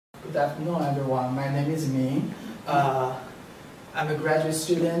Good afternoon, everyone. My name is Ming. I'm a graduate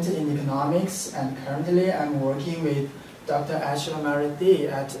student in economics, and currently I'm working with Dr. Ashla Maridi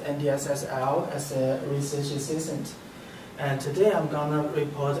at NDSSL as a research assistant. And today I'm gonna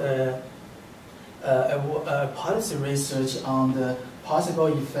report a policy research on the possible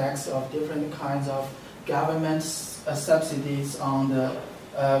effects of different kinds of government subsidies on the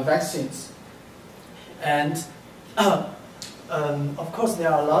vaccines. And of course, there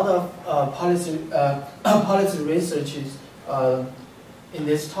are a lot of policy researches in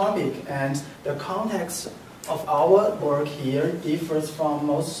this topic, and the context of our work here differs from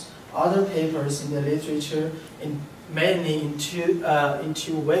most other papers in the literature mainly in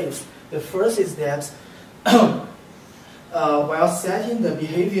two ways. The first is that while setting the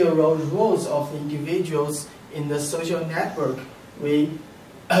behavioral roles of individuals in the social network, we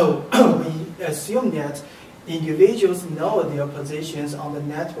assume that individuals know their positions on the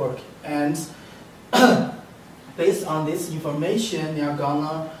network, and based on this information, they're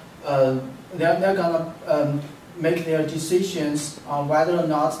gonna make their decisions on whether or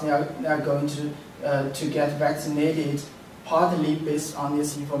not they're going to get vaccinated, partly based on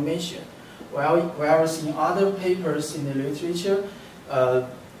this information. Whereas in other papers in the literature,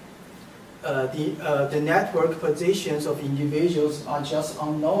 the network positions of individuals are just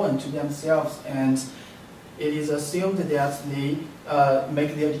unknown to themselves, and it is assumed that they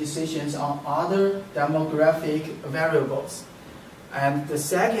make their decisions on other demographic variables. And the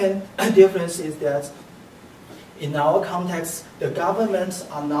second difference is that in our context, the governments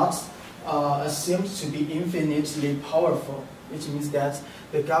are not assumed to be infinitely powerful, which means that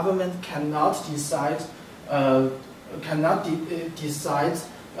the government cannot decide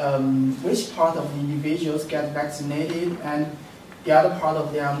which part of the individuals get vaccinated and the other part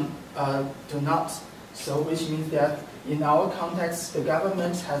of them do not. So, which means that in our context, the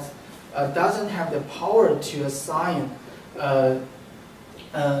government doesn't have the power to assign the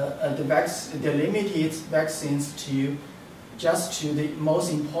limited vaccines just to the most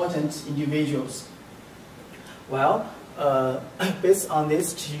important individuals. Well, based on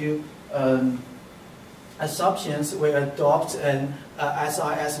these two assumptions, we adopt an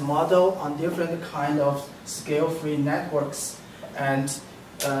SIS model on different kind of scale-free networks, and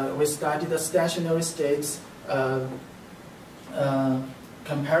we study the stationary states,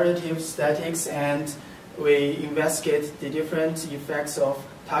 comparative statics, and we investigate the different effects of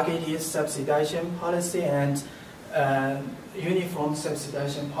targeted subsidization policy and uniform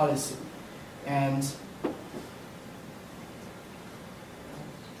subsidization policy.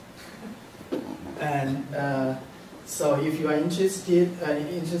 So if you are interested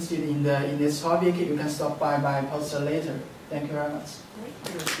in this topic, you can stop by my poster later. Thank you very much.